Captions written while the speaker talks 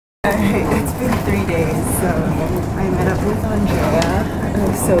Alright, it's been 3 days, so I met up with Andrea. It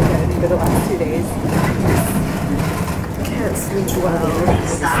was so good for the last 2 days. Can't sleep well.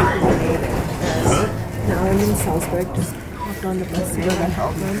 Now I'm in Salzburg, just hopped on the bus to go to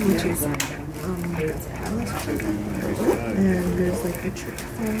HELLBRUNN, which is and there's like the church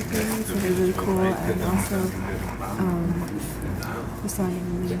fair things that are really cool, and also the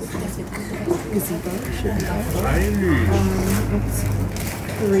Siamese gazebo should be there. It's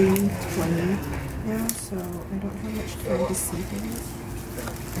 3:20 now, so I don't have much time to see things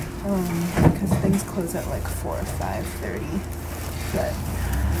because things close at like 4 or 5:30, but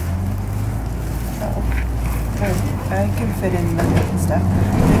I can fit in the stuff.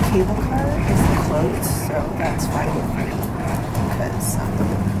 The cable car is closed, so that's fine with me because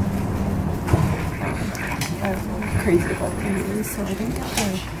I'm crazy about movies, so I didn't get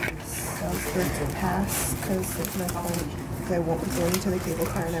the Salzburg pass because of my phone. I won't be going to the cable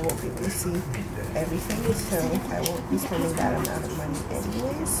car and I won't be able to see everything, so I won't be spending that amount of money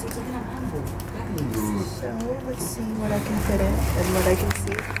anyways. So let's see what I can fit in and what I can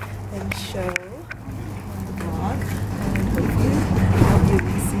see and show on the blog, and hopefully I'll be able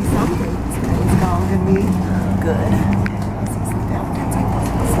to see something. It's all gonna be good. I'll see some mountains,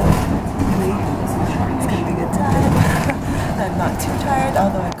 so hopefully it's gonna be a good time. I'm not too tired,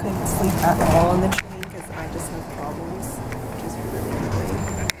 although I couldn't sleep at all on the train because I just have problems, which is really annoying.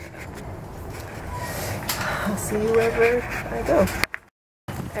 I'll see you wherever I go.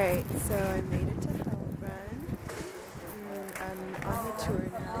 Alright, so I made it to HELLBRUNN. I'm on the tour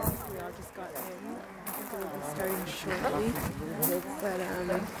now. We all just got in. I think we'll be starting shortly. But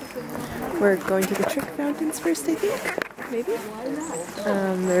we're going to the trick fountains first, I think. Maybe?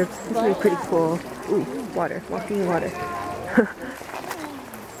 They're really pretty cool. Ooh, water. Walking water.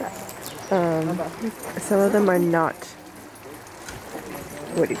 Some of them are not,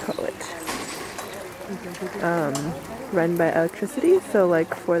 what do you call it, run by electricity, so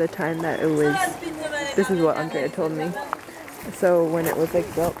like for the time that it was, this is what Andrea told me, so when it was like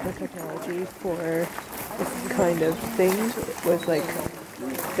built, the technology for this kind of thing was like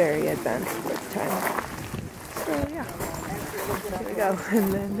very advanced at the time. So yeah, here we go.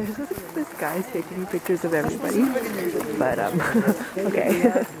 And then there's this guy taking pictures of everybody, but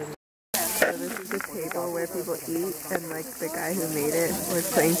okay. So this is the table where people eat, and like the guy who made it was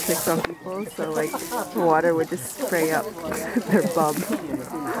playing tricks on people, so like the water would just spray up their bum,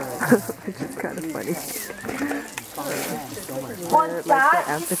 which is kind of funny. We're like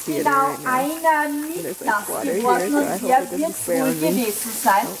the amphitheater right now, and there's like water here, so I hope it doesn't spray on me. Oh,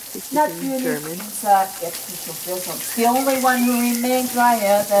 she's speaking German. The only one who remained right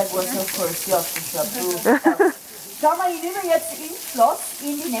here, that was of course Joshua. Schauen wir hinüber jetzt ins Schloss,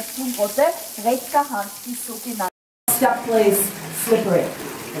 in die Neptungrotte, rechter Hand die sogenannte Step place slippery.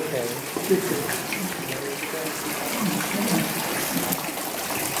 Okay.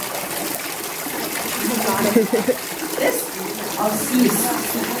 This? I'll see.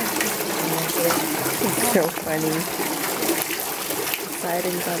 It's so funny.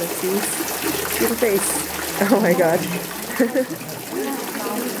 Siding's out of teeth. See the face. Oh my god.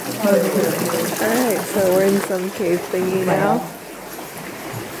 Alright, so we're in some cave thingy now.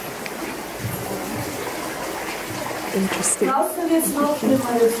 Interesting.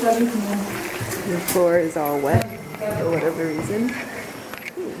 The floor is all wet for whatever reason.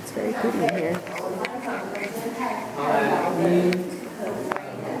 Ooh, it's very pretty in here.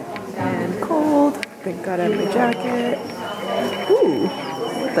 And cold. Thank God I have my jacket. Ooh,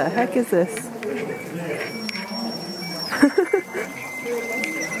 what the heck is this?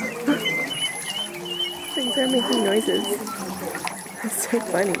 Things are making noises. It's so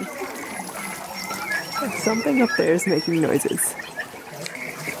funny. Something up there is making noises.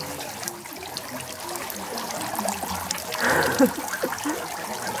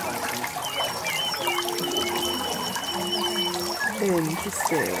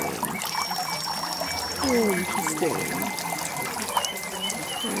 Interesting. Interesting.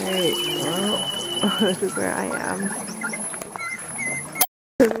 Alright, well, this is where I am.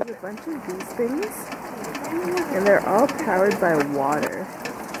 So there's a bunch of these things, and they're all powered by water.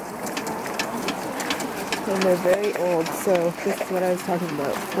 And they're very old, so this is what I was talking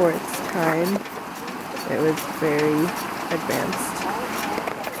about. For its time, it was very advanced.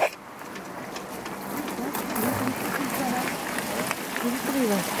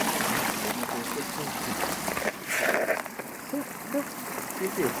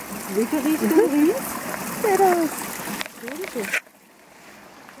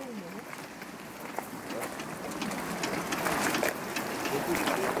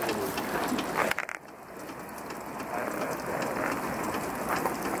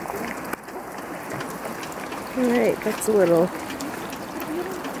 Alright, that's a little...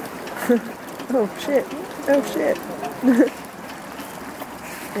 oh shit, oh shit.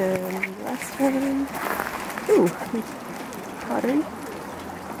 And last one. Ooh, pottery.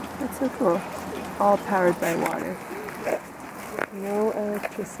 That's so cool. All powered by water. No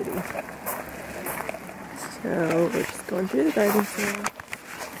electricity. So we're just going through the garden here.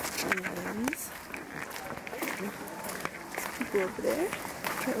 And people over there.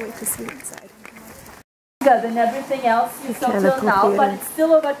 Can't wait to see inside. Than everything else you saw till now, but it's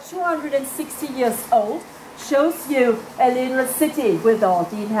still over 260 years old. Shows you a little city with all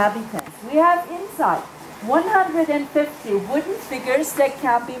the inhabitants. We have inside 150 wooden figures that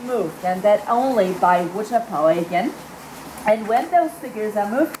can be moved, and that only by water power again. And when those figures are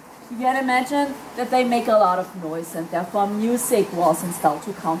moved, you can imagine that they make a lot of noise, and therefore music was installed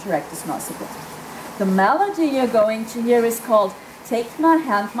to counteract this noise a bit. The melody you're going to hear is called Take My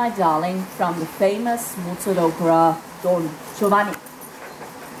Hand, My Darling, from the famous Mozart opera Don Giovanni.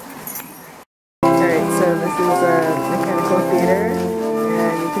 Alright, so this is a mechanical theater,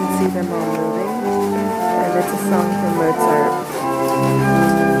 and you can see them all moving, and it's a song from Mozart.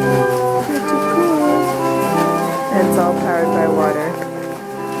 Pretty cool! And it's all powered by water.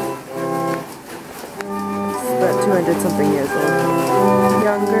 It's about 200 something years old.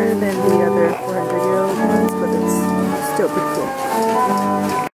 Younger than the other 400-year-old ones, but it's still pretty cool.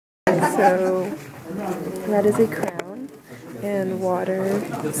 So that is a crown, and water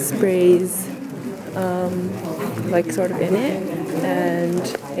sprays like sort of in it,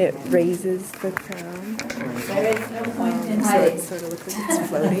 and it raises the crown. So it sort of looks like it's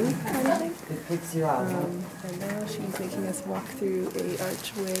floating kind of thing. And now she's making us walk through a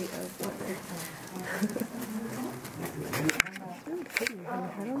archway of water.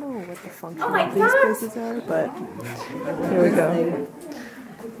 I don't know what the function of these places are, but here we go.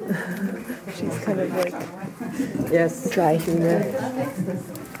 She's kind of like, yes, dry humor.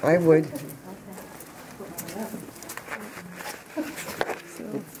 I would. So,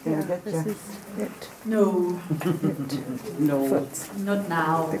 yeah, this is it. No, No. Floats. not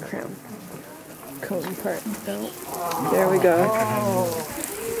now. The crown. Cone part. No. There we go.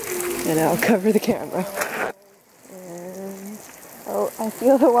 And I'll cover the camera. And, oh, I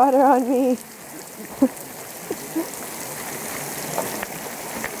feel the water on me.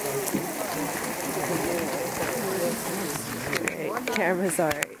 Camera's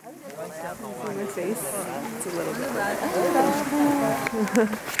alright. On my face, it's a little bit wet.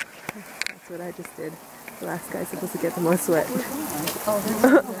 That's what I just did. The last guy's supposed to get the most wet.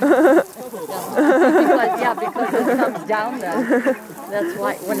 Yeah, because it comes down then. That's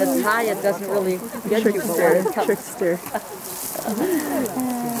why when it's high it doesn't really get you. Trickster.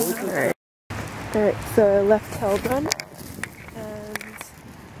 Alright. Alright, so I left HELLBRUNN and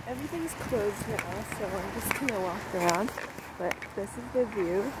everything's closed now, so I'm just gonna walk around. But this is the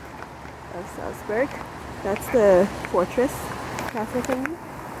view of Salzburg. That's the fortress castle thing,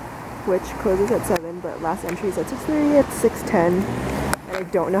 which closes at 7, but last entry is at 6:30, at 6:10. And I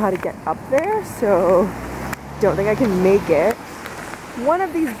don't know how to get up there, so don't think I can make it. One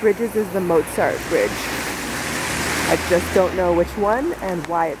of these bridges is the Mozart Bridge. I just don't know which one and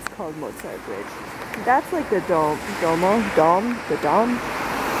why it's called Mozart Bridge. That's like the dome.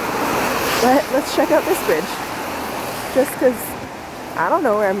 But let's check out this bridge. Just because I don't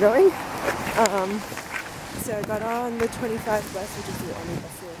know where I'm going. So I got on the 25 bus, which is the only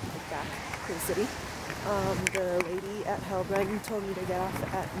bus to get back to the city. The lady at HELLBRUNN told me to get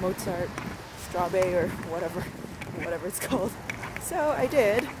off at Mozart Straube or whatever it's called. So I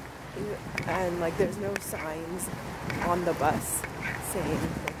did, and like there's no signs on the bus saying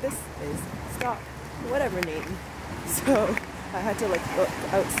like this is stop, whatever name. So I had to like look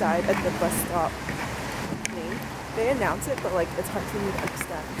outside at the bus stop name. They announce it, but like it's hard for me to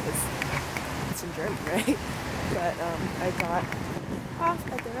understand because it's in German, right? But I got off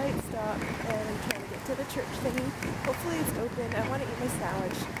at the right stop and I'm trying to get to the church thingy. Hopefully it's open. I want to eat my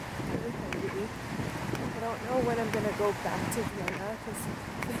sandwich. I'm really hungry. I don't know when I'm gonna go back to Vienna because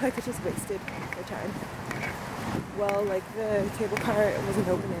I feel like I just wasted my time. Well, like the cable car wasn't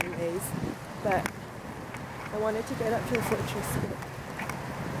open anyways, but I wanted to get up to the fortress,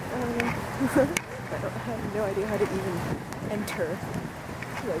 but I have no idea how to even enter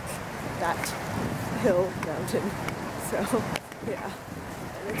like that hill mountain. So yeah,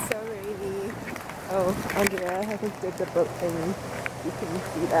 and it's so rainy. Oh, Andrea, I think did the boat thing. You can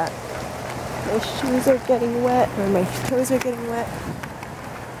see that. My shoes are getting wet, or my toes are getting wet.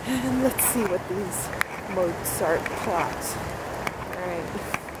 And let's see what these Mozart plots. Alright.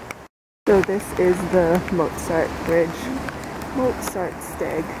 So this is the Mozart Bridge. Mozart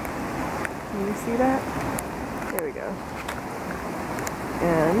Steg. Can you see that? There we go.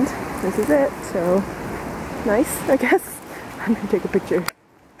 And this is it. So nice, I guess. I'm gonna take a picture.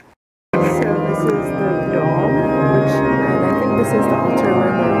 So this is the dome, and I think this is the altar where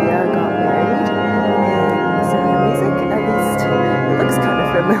Maria got married. And so the music, at least, it looks kind of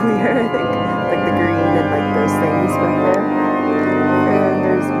familiar, I think. Like the green and like those things back there. And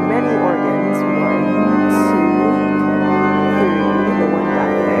there's many organs. 1, 2, 3, the one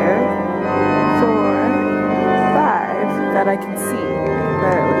back there. 4, 5 that I can see.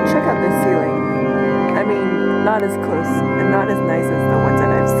 But check out this ceiling. I mean, not as close and not as nice as the ones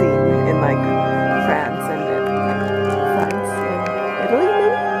that I've seen in like France and Italy, maybe?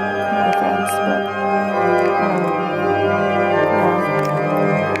 Not France, but yeah.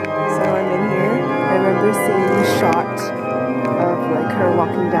 So I'm in here. I remember seeing a shot of like her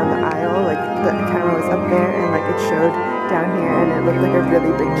walking down the aisle, like the camera was up there and like it showed down here and it looked like a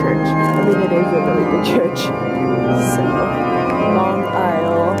really big church. I mean, it is a really big church. So, long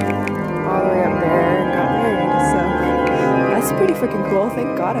aisle, all the way up there and got married, so that's pretty freaking cool.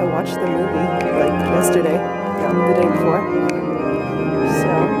 Thank God I watched the movie like yesterday, the day before.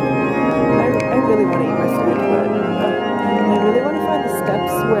 So I really want to eat my food, but I really want to find the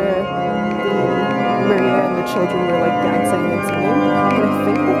steps where Maria and the children were like dancing and singing. But I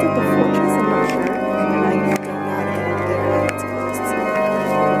think that's at the fortress, I'm not sure. And I don't know how to get up there and it's closed, so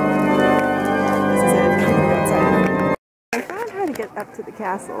this is it. I'm gonna go outside. I found how to get up to the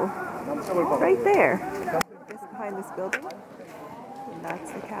castle. Right there. Just behind this building. And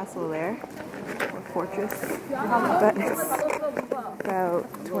that's the castle there. Or fortress. But it's about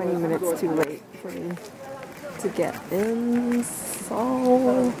 20 minutes too late for me to get in. So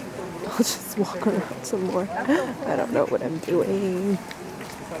I'll just walk around some more. I don't know what I'm doing.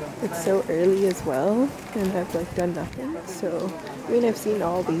 It's so early as well. And I've like done nothing. So I mean I've seen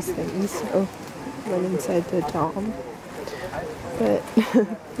all these things. So I went inside the dome. But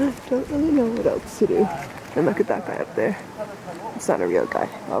don't really know what else to do. And look at that guy up there. It's not a real guy,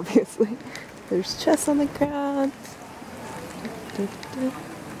 obviously. There's chests on the ground.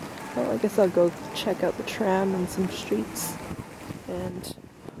 Well, I guess I'll go check out the tram and some streets. And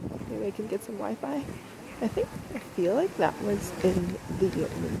maybe I can get some Wi-Fi. I feel like that was in the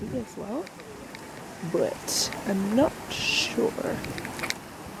movie as well. But I'm not sure.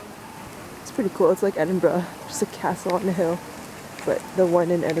 It's pretty cool. It's like Edinburgh. Just a castle on a hill. But the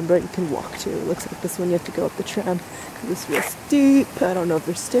one in Edinburgh you can walk to. It looks like this one you have to go up the tram because it's real steep. I don't know if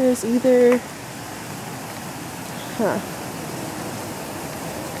there's stairs either. Huh.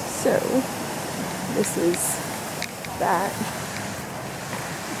 So, this is that.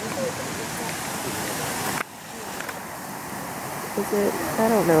 Is it? I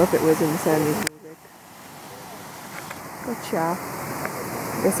don't know if it was in Sammy's music. But yeah.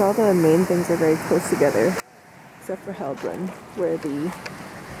 I guess all the main things are very close together. Except for HELLBRUNN, where what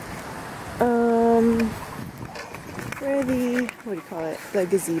do you call it, the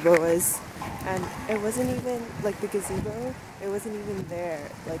gazebo is. And it wasn't even, like the gazebo, it wasn't even there,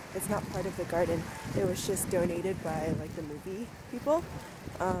 like it's not part of the garden. It was just donated by like the movie people,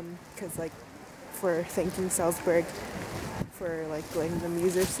 cause like for thanking Salzburg for like going to the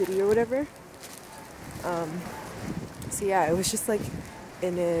Muser City or whatever. So yeah, it was just like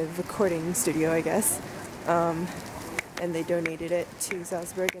in a recording studio, I guess. And they donated it to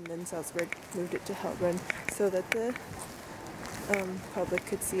Salzburg, and then Salzburg moved it to HELLBRUNN so that the public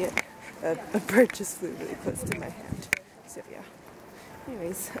could see it. A bird just flew really close to my hand. So yeah.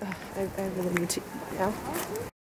 Anyways, I really need to eat now.